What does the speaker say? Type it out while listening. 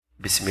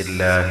بسم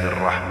الله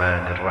الرحمن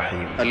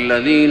الرحيم.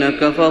 الذين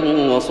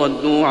كفروا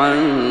وصدوا عن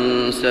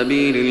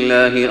سبيل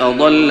الله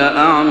أضل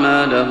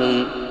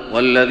أعمالهم،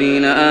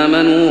 والذين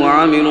آمنوا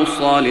وعملوا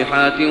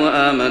الصالحات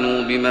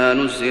وآمنوا بما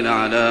نزل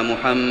على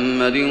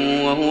محمد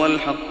وهو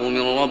الحق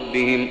من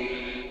ربهم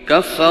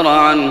كفر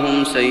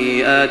عنهم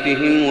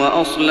سيئاتهم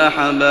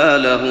وأصلح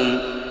بالهم.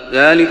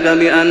 ذلك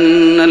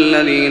بأن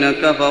الذين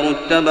كفروا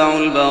اتبعوا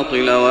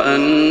الباطل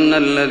وأن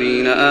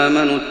الذين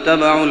آمنوا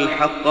اتبعوا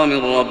الحق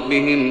من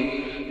ربهم،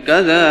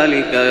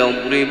 كذلك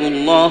يضرب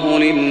الله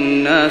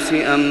للناس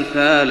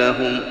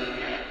أمثالهم.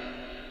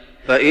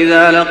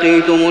 فإذا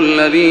لقيتم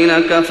الذين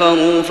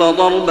كفروا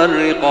فضرب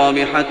الرقاب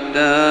حتى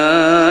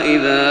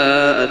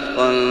إذا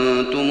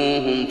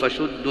أثخنتموهم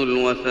فشدوا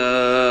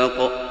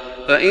الوثاق،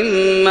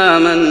 فإما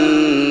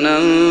منا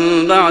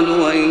بعد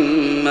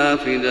وإما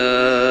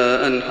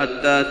فداء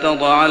حتى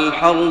تضع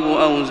الحرب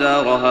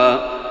أوزارها،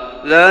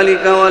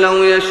 ذلك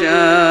ولو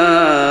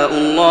يشاء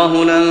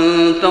الله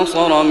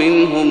لانتصر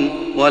منهم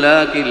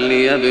ولكن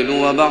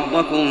ليبلو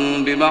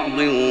بعضكم ببعض،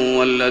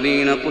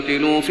 والذين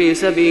قتلوا في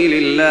سبيل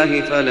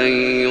الله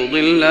فلن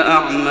يضل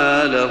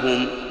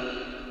أعمالهم،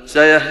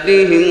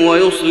 سيهديهم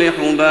ويصلح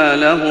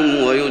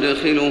بالهم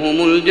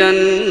ويدخلهم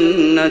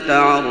الجنة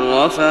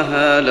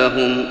عرفها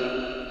لهم.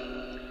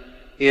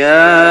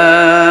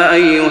 يا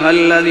أيها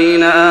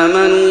الذين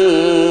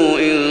آمنوا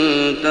إن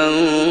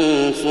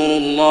تنصروا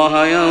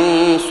الله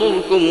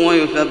ينصركم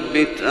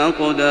ويثبت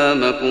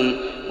أقدامكم،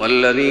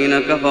 والذين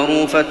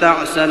كفروا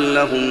فتعسا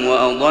لهم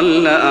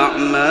وأضل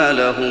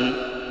أعمالهم.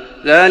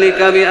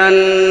 ذلك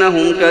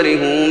بأنهم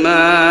كرهوا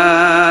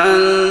ما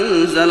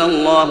أنزل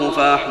الله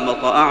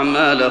فأحبط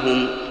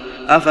أعمالهم.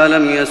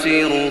 أفلم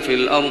يسيروا في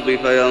الأرض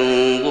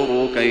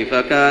فينظروا كيف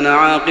كان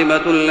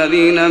عاقبة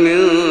الذين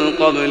من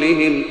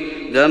قبلهم،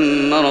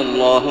 دمر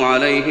الله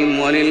عليهم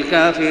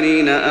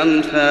وللكافرين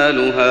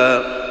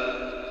أمثالها.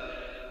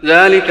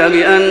 ذلك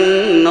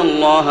بأن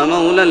الله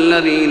مولى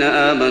الذين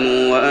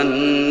آمنوا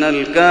وأن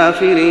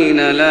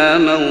الكافرين لا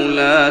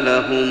مولى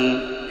لهم.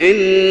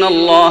 إن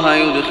الله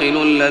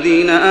يدخل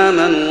الذين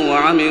آمنوا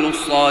وعملوا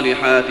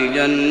الصالحات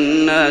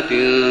جنات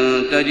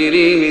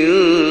تجري من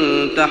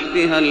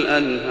تحتها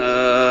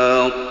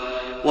الأنهار،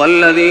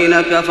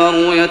 والذين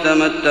كفروا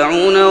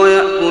يتمتعون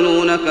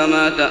ويأكلون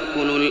كما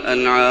تأكل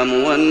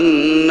الأنعام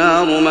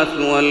والنار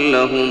مثوى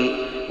لهم.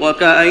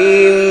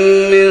 وكأين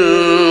من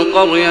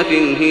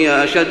قرية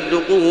هي أشد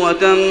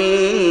قوة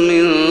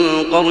من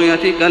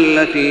قريتك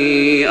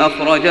التي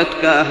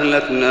أخرجتك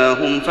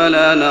أهلكناهم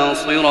فلا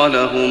ناصر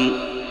لهم.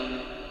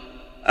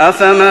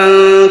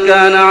 أفمن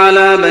كان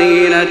على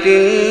بينة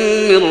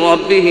من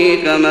ربه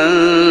كمن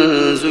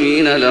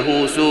زين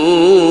له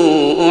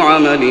سوء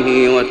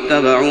عمله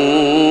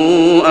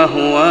واتبعوا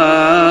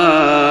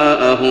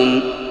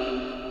أهواءهم.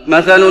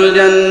 مثل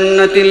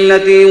الجنة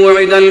التي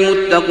وعد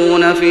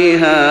المتقون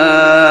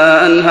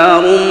فيها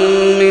أنهار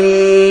من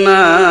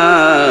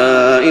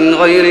ماء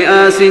غير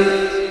آسن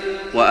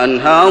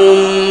وأنهار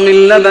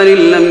من لبن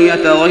لم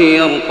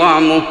يتغير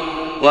طعمه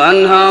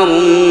وأنهار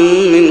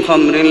من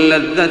خمر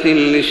لذة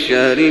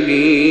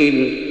للشاربين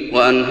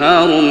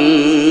وأنهار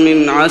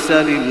من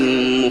عسل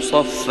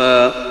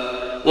مصفى،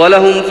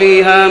 ولهم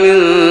فيها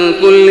من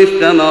كل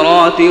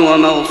الثمرات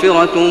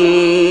ومغفرة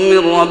من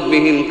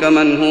ربهم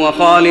كمن هو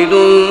خالد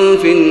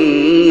في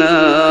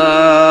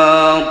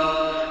النار،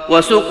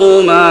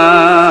 وسقوا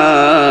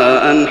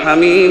ماء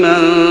حميما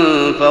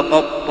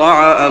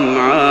فقطع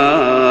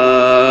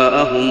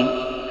أمعاءهم.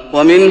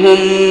 ومنهم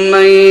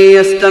من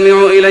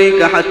يستمع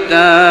إليك حتى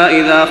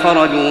إذا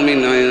خرجوا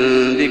من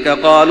عندك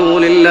قالوا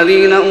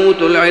للذين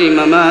أوتوا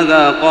العلم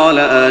ماذا قال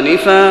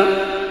آنفا،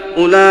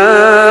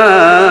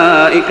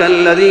 أولئك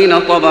الذين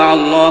طبع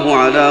الله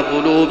على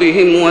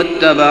قلوبهم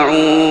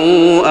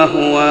واتبعوا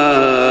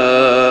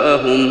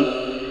أهواءهم،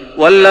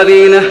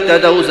 والذين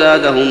اهتدوا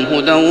زادهم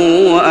هدى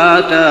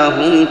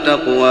وآتاهم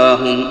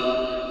تقواهم.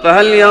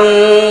 فهل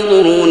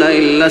ينظرون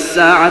إلا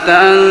الساعة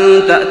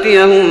أن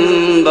تأتيهم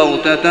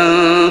بغتة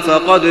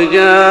فقد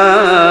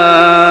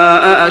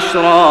جاء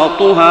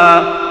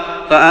أشراطها،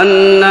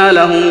 فأنى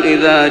لهم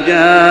إذا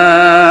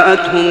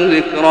جاءتهم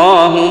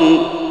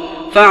ذكراهم.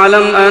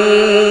 فاعلم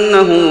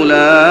أنه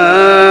لا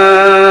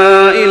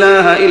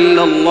إله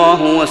إلا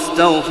الله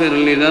واستغفر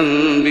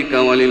لذنبك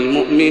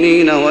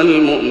وللمؤمنين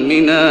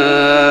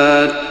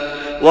والمؤمنات،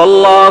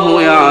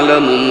 والله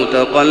يعلم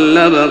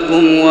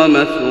متقلبكم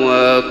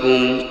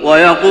ومثواكم.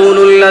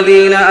 ويقول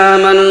الذين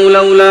آمنوا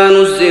لولا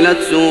نزلت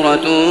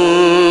سورة،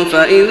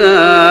 فإذا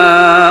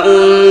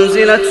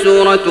أنزلت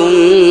سورة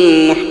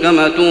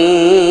محكمة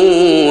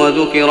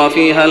وذكر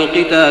فيها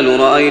القتال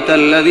رأيت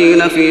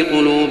الذين في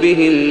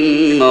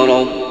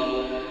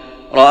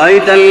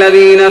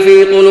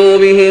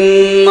قلوبهم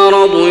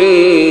مرض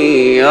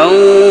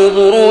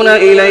ينظرون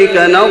إليك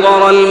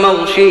نظر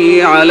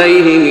المغشي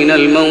عليه من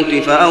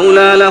الموت،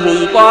 فأولى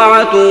لهم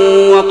طاعة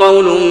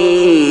وقول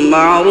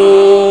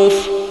معروف.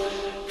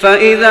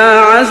 فإذا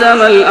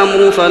عزم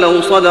الأمر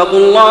فلو صدقوا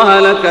الله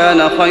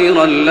لكان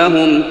خيرا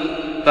لهم.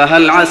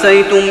 فهل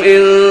عسيتم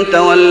إن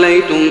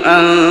توليتم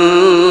أن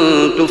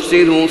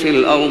تفسدوا في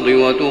الأرض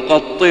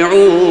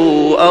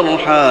وتقطعوا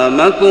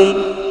أرحامكم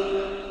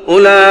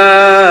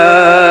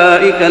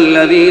أولئك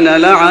الذين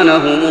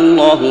لعنهم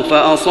الله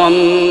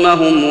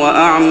فأصمهم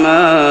وأعمى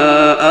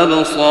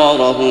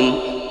أبصارهم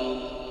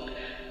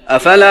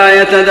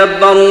أفلا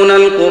يتدبرون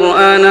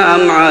القرآن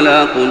أم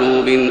على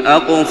قلوب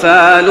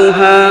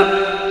أقفالها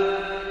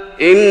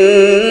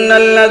إن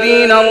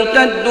الذين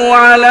ارتدوا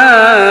على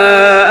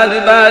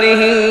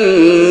أدبارهم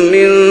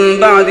من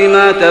بعد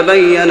ما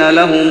تبين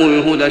لهم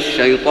الهدى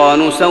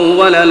الشيطان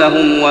سول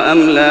لهم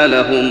وأملى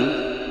لهم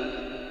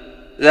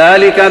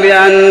ذلك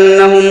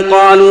بأنهم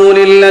قالوا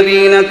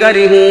للذين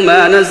كرهوا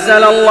ما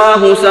نزل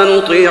الله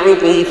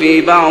سنطيعكم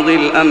في بعض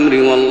الأمر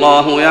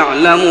والله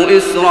يعلم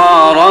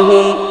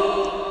إسرارهم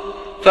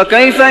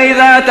فكيف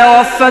إذا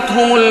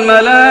توفتهم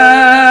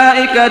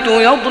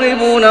الملائكة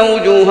يضربون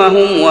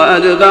وجوههم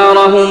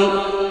وأدبارهم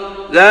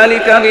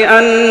ذلك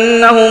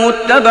بأنهم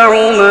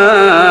اتبعوا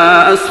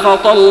ما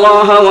أسخط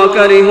الله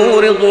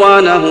وكرهوا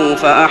رضوانه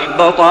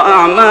فأحبط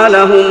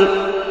أعمالهم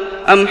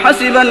أم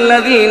حسب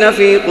الذين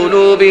في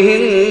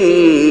قلوبهم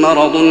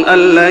مرض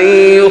أن لن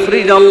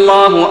يخرج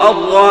الله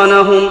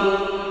أضغانهم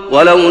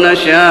ولو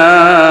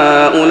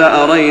نشاء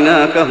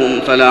لأريناكهم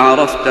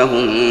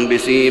فلعرفتهم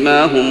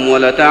بسيماهم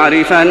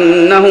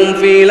ولتعرفنهم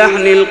في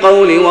لحن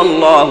القول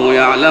والله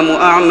يعلم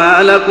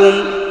أعمالكم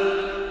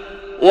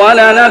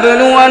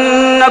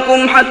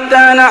ولنبلونكم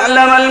حتى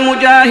نعلم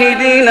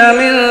المجاهدين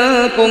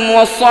منكم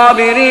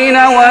والصابرين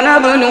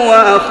ونبلو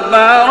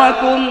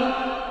أخباركم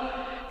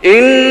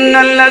إن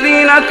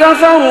الذين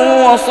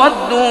كفروا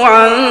وصدوا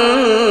عن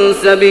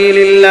سبيل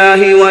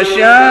الله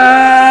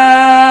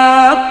وشاقوا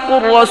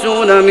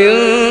الرسول من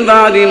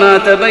بعد ما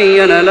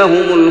تبين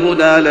لهم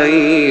الهدى لن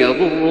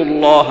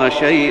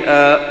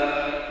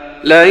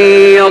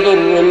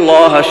يضروا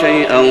الله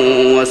شيئا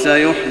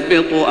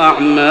وسيحبط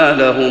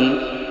أعمالهم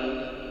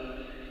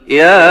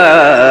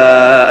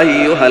يا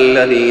أيها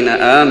الذين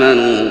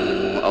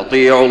آمنوا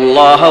أطيعوا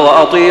الله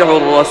وأطيعوا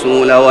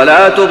الرسول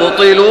ولا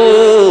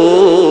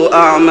تبطلوا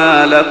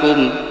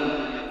أعمالكم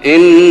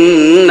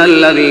إن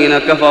الذين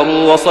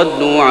كفروا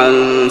وصدوا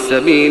عن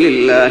سبيل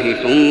الله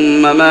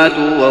ثم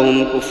ماتوا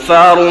وهم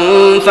كفار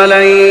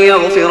فلن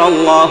يغفر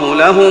الله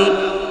لهم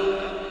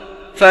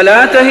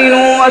فلا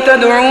تهنوا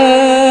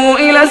وتدعوا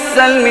إلى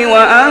السلم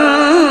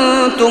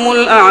وأنتم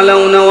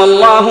الأعلون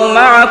والله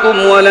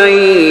معكم ولن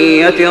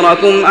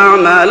يتركم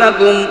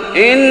أعمالكم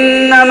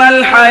إنما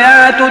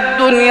الحياة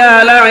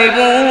الدنيا لعب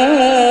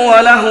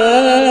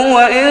ولهو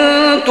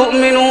وإن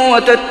تؤمنوا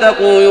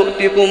وتتقوا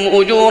يؤتكم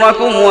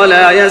أجوركم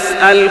ولا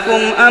يسألكم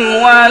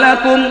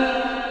أموالكم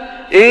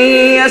إن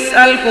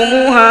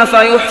يسألكموها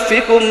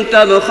فيحفكم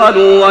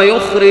تبخلوا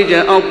ويخرج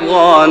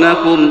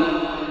أضغانكم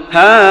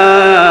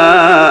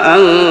ها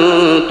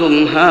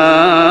أنتم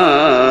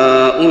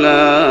هؤلاء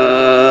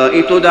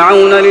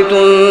تدعون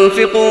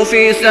لتنفقوا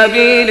في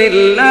سبيل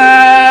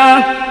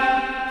الله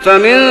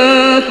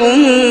فمنكم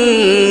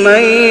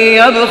من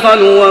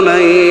يبخل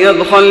ومن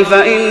يبخل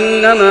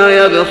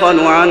فإنما يبخل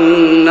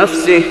عن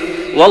نفسه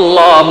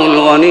والله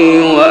الغني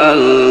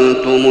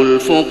وأنتم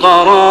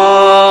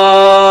الفقراء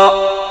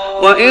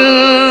وإن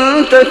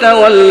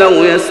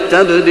تتولوا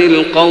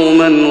يستبدل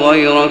قوما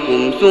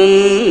غيركم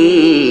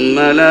ثم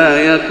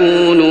لا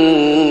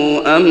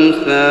يكونوا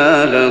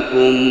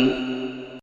أمثالكم